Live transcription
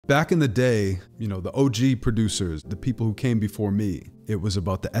Back in the day, you know, the OG producers, the people who came before me, it was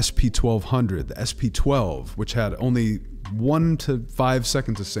about the SP1200, the SP12, which had only 1 to 5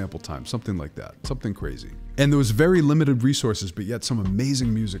 seconds of sample time, something like that, something crazy. And there was very limited resources, but yet some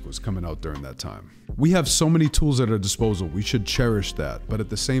amazing music was coming out during that time. We have so many tools at our disposal, we should cherish that. But at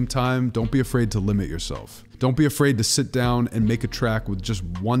the same time, don't be afraid to limit yourself. Don't be afraid to sit down and make a track with just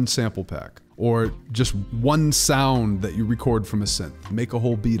one sample pack, or just one sound that you record from a synth. Make a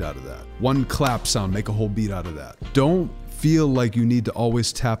whole beat out of that. One clap sound, make a whole beat out of that. Don't feel like you need to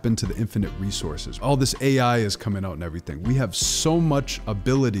always tap into the infinite resources. All this AI is coming out and everything. We have so much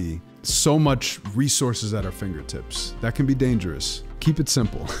ability, so much resources at our fingertips. That can be dangerous. Keep it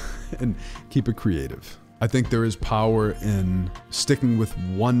simple and keep it creative. I think there is power in sticking with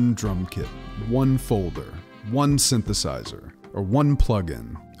one drum kit, one folder, one synthesizer, or one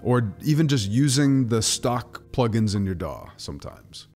plugin, or even just using the stock plugins in your DAW sometimes.